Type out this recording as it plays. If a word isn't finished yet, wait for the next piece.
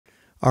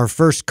Our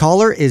first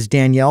caller is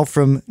Danielle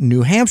from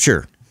New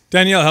Hampshire.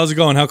 Danielle, how's it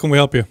going? How can we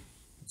help you?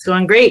 It's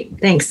going great.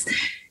 Thanks.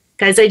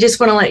 Guys, I just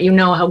want to let you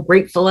know how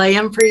grateful I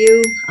am for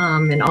you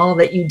and all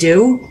that you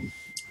do.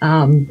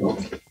 Earlier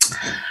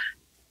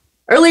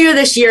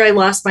this year, I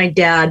lost my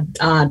dad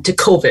to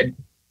COVID.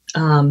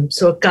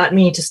 So it got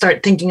me to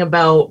start thinking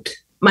about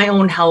my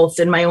own health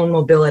and my own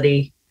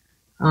mobility.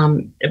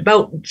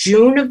 About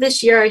June of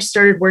this year, I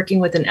started working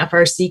with an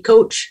FRC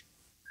coach.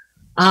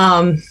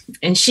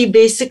 And she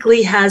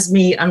basically has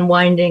me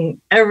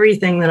unwinding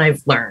everything that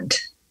I've learned.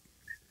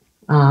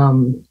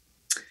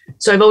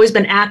 So I've always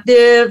been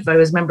active. I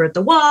was a member at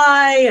the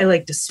Y. I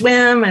like to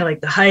swim. I like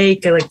to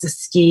hike. I like to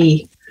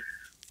ski.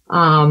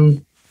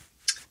 But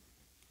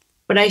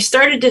I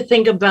started to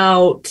think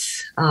about,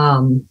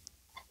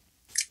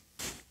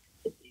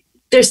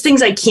 there's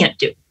things I can't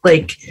do.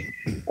 Like,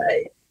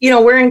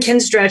 we're in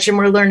kin stretch and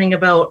we're learning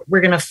about,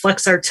 we're going to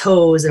flex our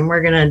toes and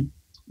we're going to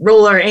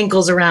roll our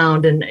ankles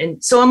around.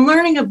 And so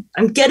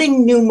I'm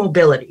getting new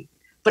mobility,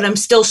 but I'm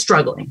still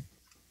struggling.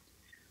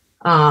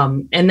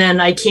 And then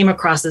I came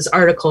across this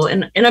article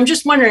and I'm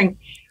just wondering,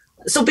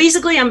 so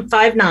basically I'm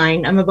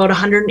 5'9", I'm about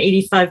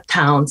 185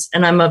 pounds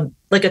and I'm a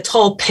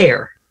tall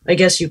pear, I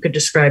guess you could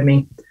describe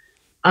me.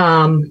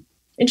 And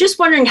just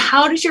wondering,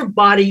 how does your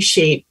body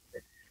shape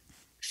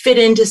fit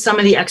into some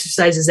of the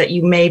exercises that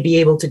you may be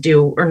able to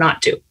do or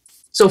not do?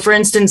 So for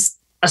instance,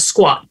 a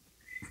squat.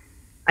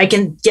 I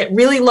can get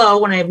really low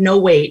when I have no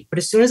weight, but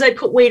as soon as I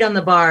put weight on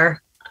the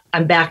bar,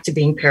 I'm back to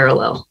being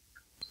parallel.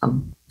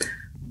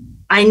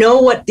 I know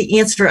what the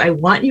answer I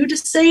want you to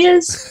say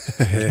is,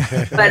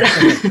 but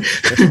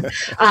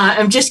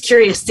I'm just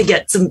curious to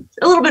get a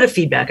little bit of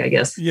feedback, I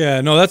guess.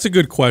 Yeah, no, that's a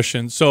good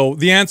question. So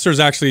the answer is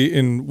actually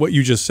in what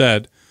you just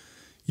said.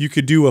 You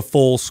could do a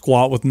full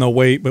squat with no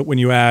weight, but when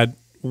you add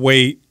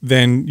weight,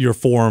 then your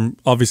form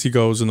obviously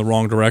goes in the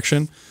wrong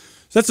direction.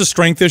 So that's a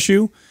strength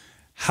issue.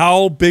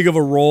 How big of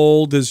a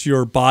role does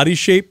your body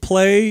shape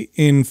play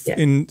in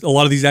a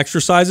lot of these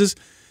exercises?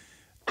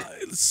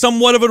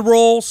 Somewhat of a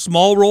role,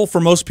 small role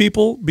for most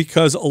people,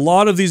 because a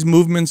lot of these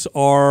movements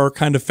are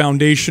kind of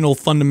foundational,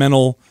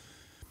 fundamental,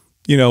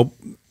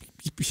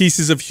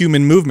 pieces of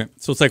human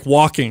movement. So it's like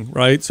walking,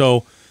 right?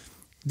 So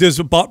does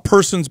a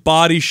person's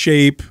body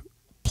shape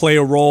play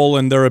a role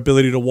in their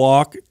ability to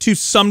walk? To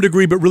some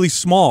degree, but really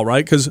small,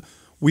 right? Because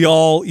we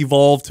all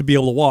evolved to be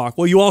able to walk.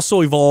 Well, you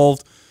also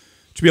evolved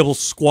to be able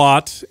to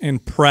squat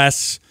and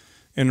press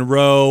and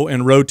row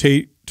and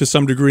rotate to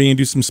some degree and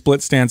do some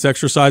split stance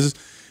exercises.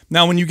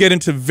 Now, when you get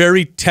into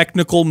very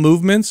technical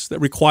movements that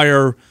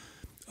require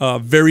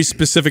very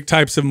specific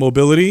types of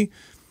mobility,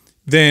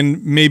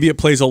 then maybe it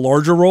plays a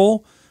larger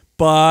role.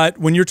 But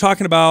when you're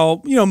talking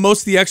about,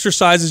 most of the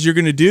exercises you're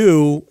going to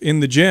do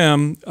in the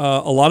gym,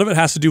 a lot of it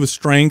has to do with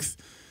strength,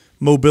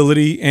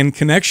 mobility, and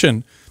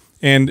connection.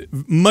 And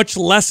much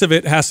less of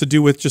it has to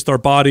do with just our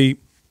body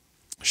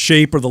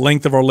shape or the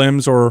length of our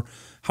limbs or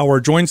how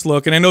our joints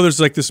look. And I know there's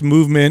like this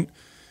movement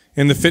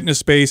in the fitness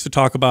space to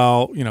talk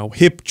about,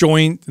 hip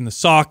joint and the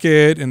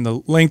socket and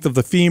the length of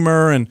the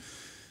femur. And,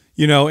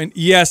 and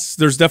yes,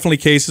 there's definitely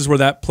cases where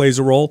that plays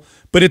a role,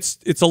 but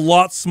it's a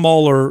lot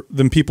smaller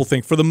than people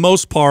think. For the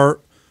most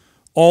part,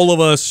 all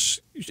of us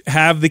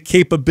have the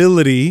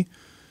capability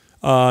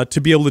to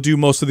be able to do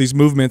most of these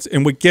movements.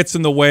 And what gets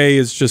in the way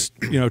is just,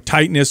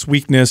 tightness,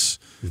 weakness,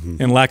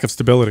 and lack of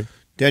stability.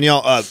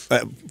 Danielle,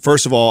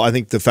 first of all, I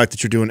think the fact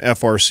that you're doing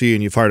FRC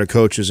and you've hired a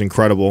coach is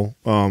incredible.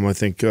 I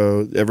think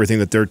everything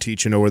that they're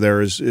teaching over there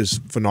is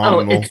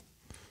phenomenal. Oh,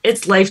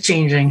 it's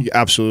life-changing.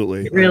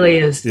 Absolutely. It really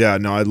is. Yeah,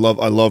 no, I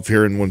love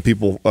hearing when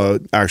people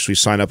actually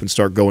sign up and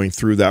start going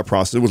through that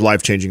process. It was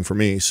life-changing for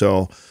me.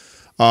 So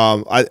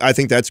I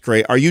think that's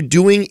great. Are you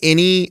doing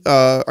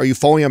are you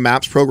following a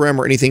MAPS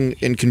program or anything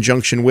in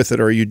conjunction with it,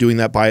 or are you doing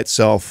that by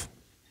itself?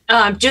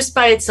 Just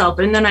by itself.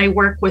 And then I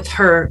work with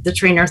her, the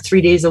trainer,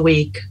 3 days a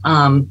week,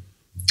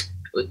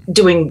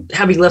 doing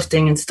heavy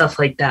lifting and stuff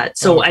like that.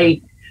 So I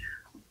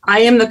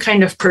am the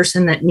kind of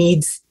person that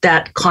needs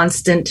that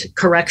constant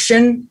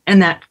correction.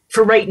 And that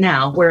for right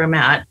now, where I'm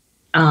at,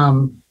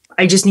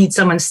 I just need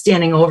someone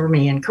standing over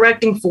me and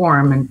correcting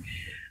form. And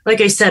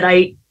like I said,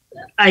 I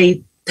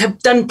have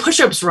done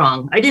push-ups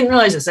wrong. I didn't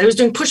realize this. I was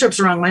doing push-ups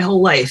wrong my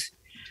whole life.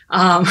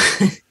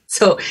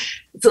 So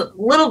it's a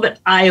little bit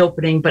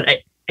eye-opening, but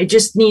I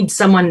just need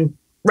someone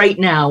right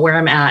now where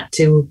I'm at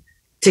to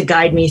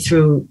guide me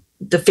through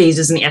the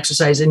phases and the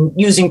exercise and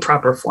using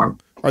proper form.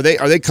 Are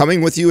they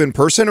coming with you in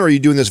person, or are you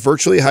doing this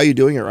virtually? How are you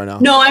doing it right now?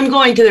 No, I'm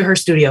going to her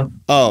studio.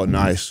 Oh,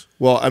 nice.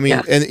 Well, I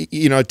mean,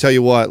 and I tell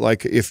you what,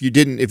 like if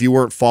you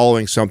weren't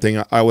following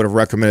something, I would have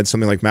recommended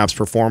something like MAPS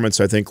Performance.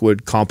 I think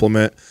would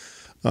complement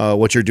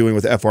what you're doing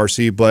with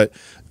FRC. But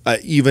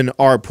even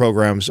our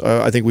programs,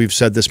 I think we've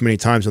said this many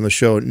times on the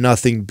show,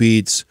 nothing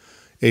beats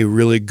a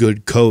really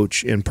good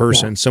coach in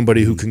person,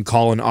 somebody who can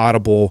call an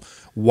audible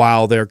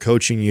while they're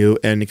coaching you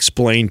and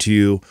explain to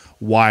you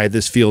why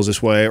this feels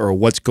this way or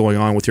what's going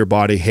on with your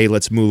body. Hey,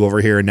 let's move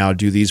over here and now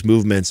do these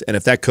movements. And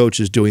if that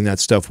coach is doing that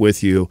stuff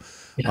with you,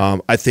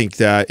 I think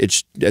that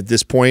it's at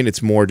this point,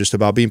 it's more just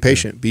about being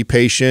patient. Be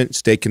patient,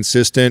 stay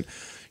consistent.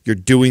 You're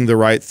doing the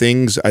right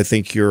things. I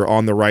think you're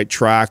on the right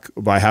track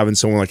by having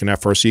someone like an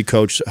FRC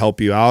coach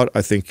help you out.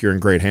 I think you're in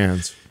great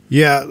hands.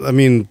 Yeah, I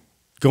mean,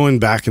 going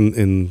back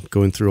and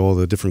going through all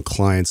the different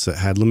clients that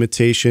had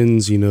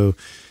limitations,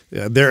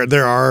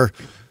 there are,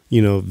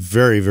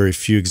 very, very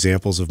few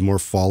examples of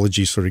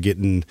morphology sort of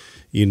getting,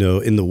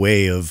 in the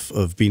way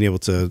of being able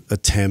to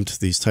attempt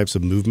these types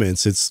of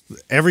movements. It's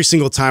every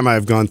single time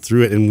I've gone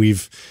through it, and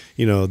we've,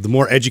 the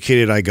more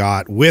educated I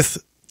got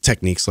with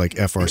techniques like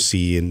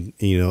FRC and,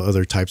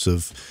 other types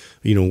of,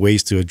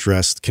 ways to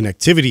address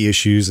connectivity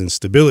issues and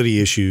stability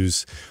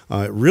issues,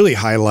 it really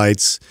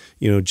highlights,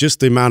 just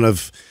the amount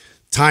of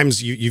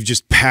times you've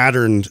just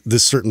patterned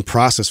this certain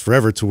process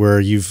forever to where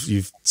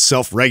you've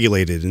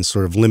self-regulated and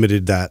sort of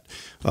limited that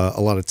a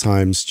lot of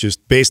times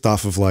just based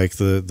off of like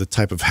the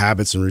type of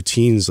habits and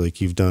routines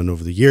like you've done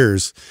over the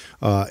years.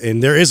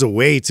 And there is a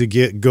way to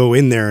go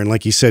in there and,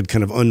 like you said,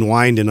 kind of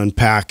unwind and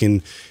unpack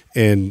and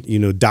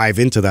dive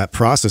into that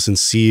process and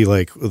see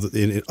like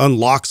it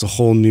unlocks a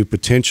whole new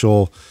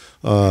potential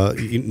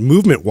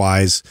movement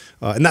wise.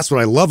 And that's what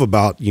I love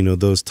about,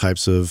 those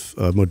types of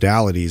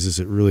modalities is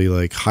it really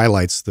like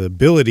highlights the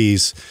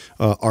abilities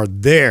are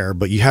there,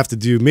 but you have to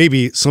do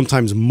maybe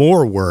sometimes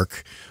more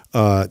work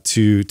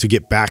to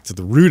get back to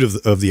the root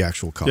of the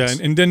actual cause.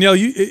 Yeah. And Danielle,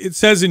 it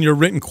says in your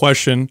written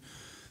question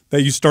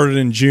that you started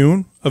in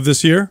June of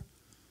this year.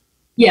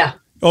 Yeah.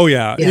 Oh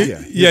yeah,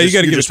 you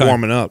got to get just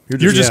warming up.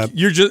 You're just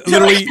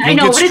literally. I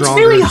know, but it's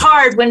really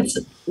hard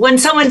when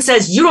someone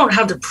says you don't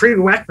have the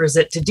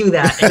prerequisite to do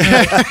that. And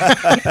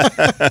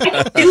I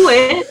can do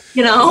it,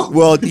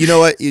 Well, you know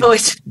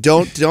what?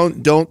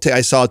 Don't.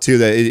 I saw too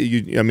that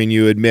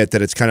you admit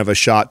that it's kind of a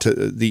shot to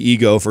the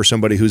ego for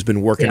somebody who's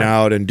been working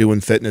out and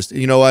doing fitness.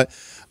 You know what?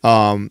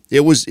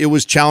 It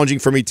was challenging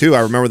for me too. I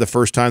remember the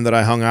first time that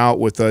I hung out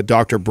with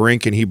Dr.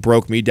 Brink and he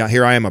broke me down.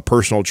 Here I am, a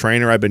personal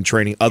trainer. I've been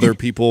training other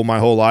people my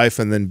whole life,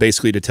 and then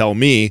basically to tell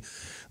me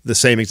the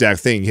same exact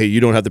thing. Hey, you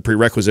don't have the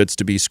prerequisites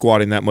to be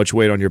squatting that much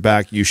weight on your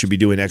back. You should be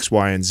doing X,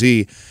 Y, and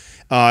Z.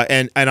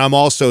 And I'm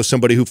also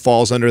somebody who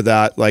falls under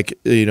that, like,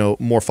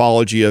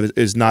 morphology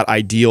is not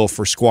ideal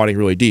for squatting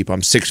really deep.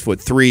 I'm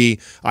 6'3".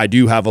 I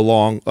do have a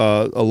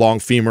long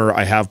femur.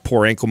 I have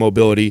poor ankle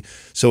mobility.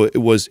 So it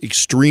was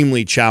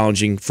extremely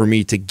challenging for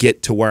me to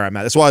get to where I'm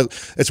at.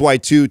 That's why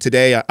too,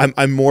 today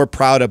I'm more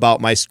proud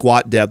about my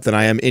squat depth than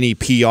I am any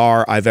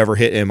PR I've ever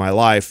hit in my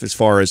life, as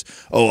far as,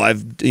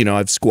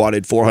 I've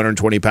squatted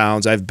 420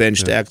 pounds. I've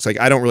benched X. Like,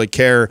 I don't really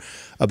care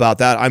about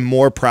that. I'm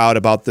more proud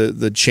about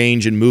the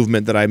change in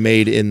movement that I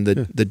made in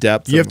the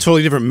depth. You have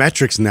totally different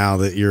metrics now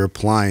that you're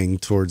applying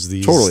towards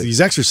these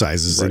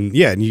exercises. Right.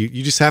 And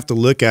you just have to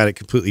look at it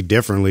completely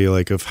differently,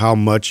 like of how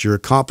much you're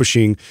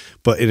accomplishing,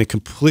 but in a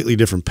completely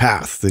different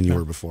path than you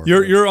were before.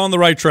 You're on the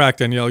right track,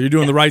 Danielle. You're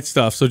doing the right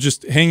stuff. So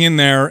just hang in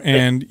there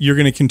and you're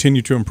going to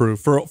continue to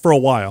improve for a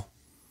while.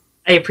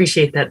 I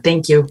appreciate that.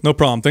 Thank you. No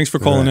problem. Thanks for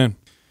calling in.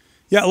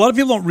 Yeah, a lot of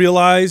people don't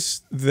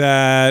realize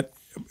that.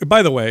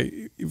 By the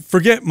way,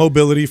 forget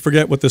mobility,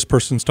 forget what this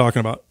person's talking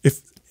about.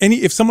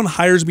 If someone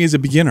hires me as a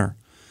beginner,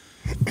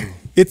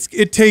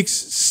 it takes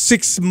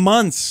 6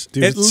 months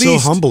at least. So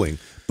humbling.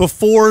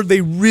 Before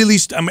they really,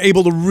 I'm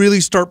able to really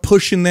start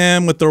pushing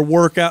them with their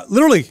workout.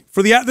 Literally,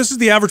 this is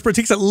the average, but it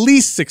takes at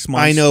least 6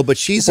 months. I know, but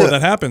before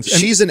that happens.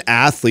 She's an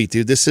athlete,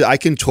 dude. I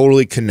can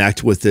totally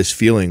connect with this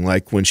feeling.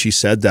 Like when she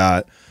said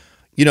that.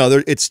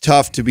 It's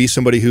tough to be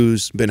somebody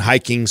who's been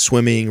hiking,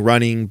 swimming,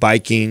 running,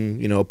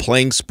 biking,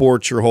 playing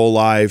sports your whole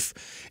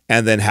life,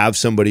 and then have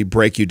somebody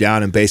break you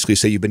down and basically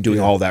say you've been doing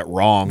all that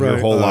wrong your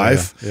whole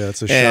life. Yeah,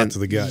 it's a shot to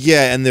the gut.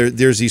 Yeah, and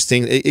there's these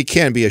things. It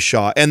can be a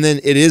shot. And then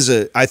it is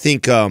I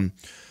think,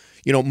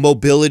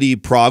 mobility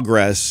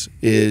progress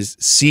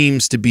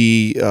seems to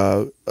be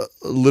a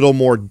little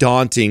more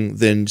daunting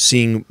than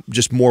seeing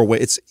just more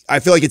weight. I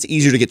feel like it's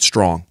easier to get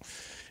strong.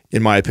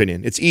 In my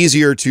opinion, it's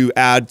easier to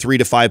add 3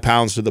 to 5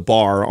 pounds to the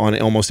bar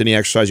on almost any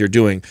exercise you're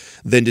doing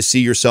than to see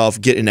yourself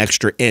get an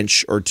extra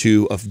inch or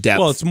two of depth.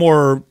 Well, it's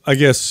more, I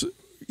guess,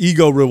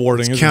 ego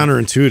rewarding. It's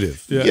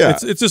counterintuitive. Yeah.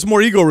 It's just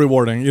more ego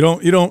rewarding. You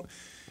don't.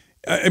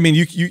 I mean,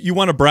 you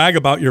want to brag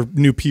about your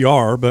new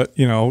PR, but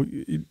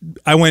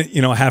I went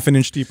half an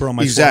inch deeper on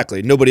my exactly.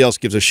 squat. Nobody else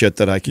gives a shit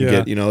that I can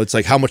get. It's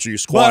like, how much are you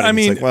squatting? Well, I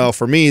mean, it's like,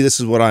 for me, this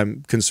is what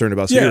I'm concerned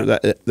about. So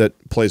that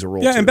plays a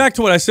role. Yeah, too. and back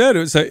to what I said,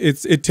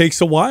 it takes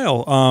a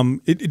while.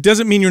 It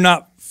doesn't mean you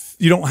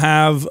don't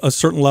have a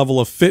certain level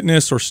of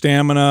fitness or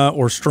stamina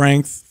or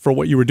strength for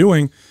what you were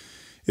doing.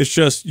 It's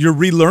just you're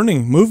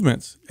relearning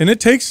movements, and it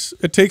takes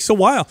a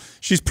while.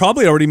 She's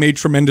probably already made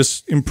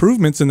tremendous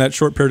improvements in that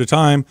short period of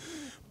time.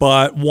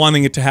 But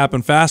wanting it to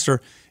happen faster,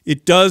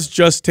 it does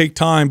just take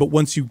time. But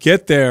once you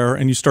get there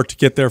and you start to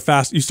get there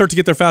fast, you start to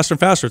get there faster and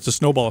faster. It's a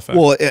snowball effect.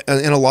 Well,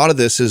 and a lot of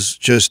this is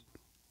just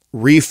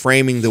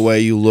reframing the way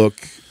you look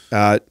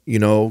at,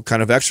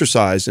 kind of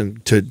exercise.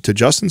 And to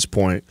Justin's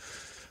point,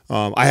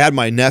 I had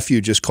my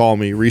nephew just call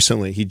me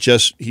recently. He's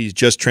just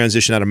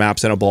transitioned out of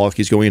MAPS Anabolic.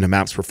 He's going into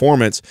MAPS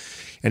Performance,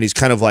 and he's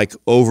kind of like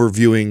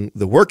overviewing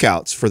the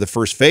workouts for the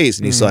first phase.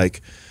 And he's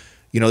like,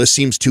 this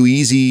seems too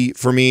easy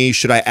for me.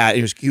 Should I add?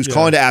 He was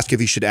calling to ask if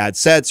he should add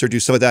sets or do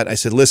stuff like that. I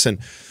said, listen,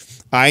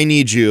 I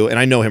need you, and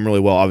I know him really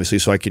well, obviously,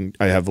 so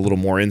I have a little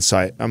more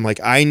insight. I'm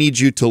like, I need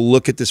you to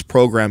look at this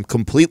program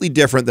completely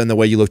different than the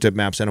way you looked at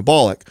MAPS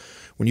Anabolic.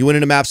 When you went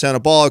into MAPS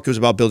Anabolic, it was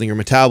about building your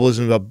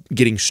metabolism, about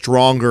getting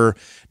stronger.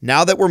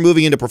 Now that we're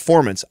moving into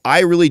performance, I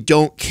really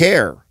don't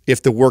care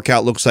if the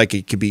workout looks like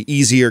it could be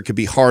easier, it could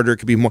be harder, it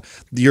could be more.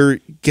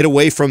 Get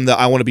away from the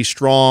I want to be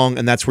strong,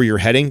 and that's where you're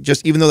heading.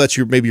 Just even though that's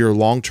maybe your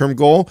long-term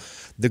goal,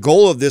 the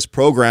goal of this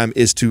program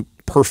is to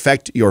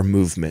perfect your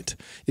movement,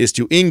 is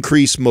to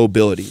increase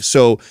mobility.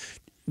 So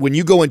when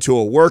you go into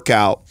a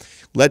workout,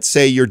 let's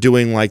say you're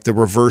doing like the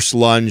reverse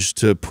lunge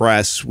to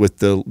press with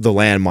the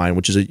landmine,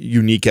 which is a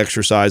unique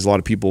exercise. A lot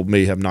of people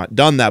may have not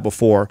done that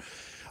before.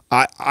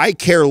 I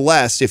care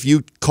less if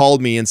you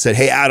called me and said,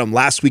 hey, Adam,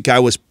 last week I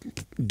was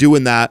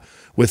doing that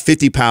with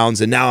 50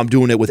 pounds and now I'm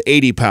doing it with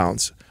 80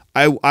 pounds.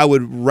 I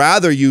would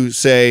rather you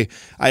say,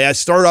 I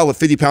started out with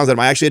 50 pounds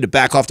and I actually had to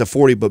back off to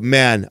 40, but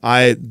man,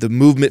 the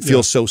movement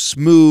feels so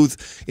smooth.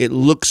 It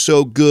looks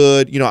so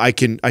good. I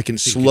can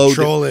slow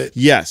control it.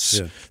 Yes.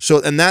 Yeah.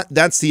 So, and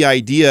that's the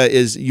idea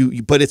is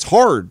but it's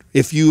hard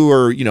if you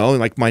are,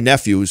 like my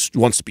nephew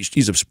wants to be,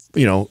 he's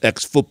a,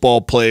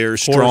 ex-football player,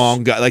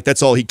 strong guy. Like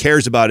that's all he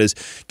cares about is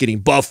getting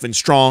buff and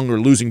strong or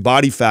losing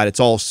body fat. It's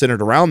all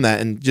centered around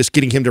that, and just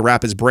getting him to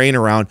wrap his brain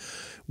around.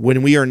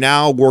 When we are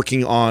now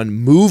working on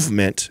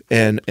movement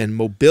and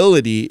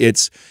mobility,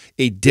 it's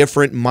a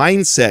different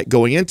mindset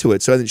going into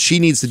it. So I think she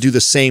needs to do the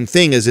same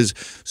thing is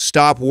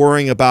stop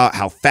worrying about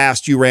how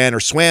fast you ran or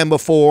swam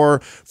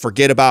before,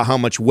 forget about how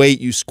much weight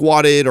you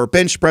squatted or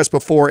bench pressed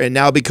before, and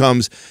now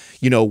becomes,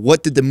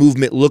 what did the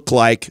movement look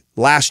like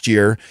last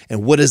year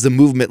and what does the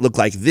movement look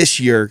like this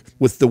year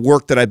with the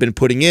work that I've been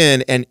putting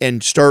in,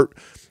 and start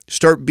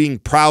being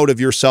proud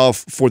of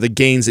yourself for the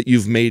gains that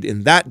you've made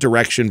in that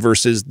direction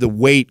versus the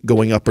weight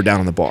going up or down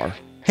on the bar.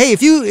 Hey,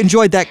 if you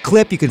enjoyed that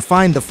clip, you can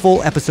find the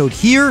full episode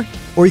here,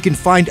 or you can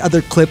find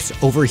other clips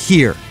over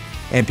here.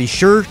 And be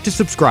sure to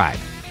subscribe.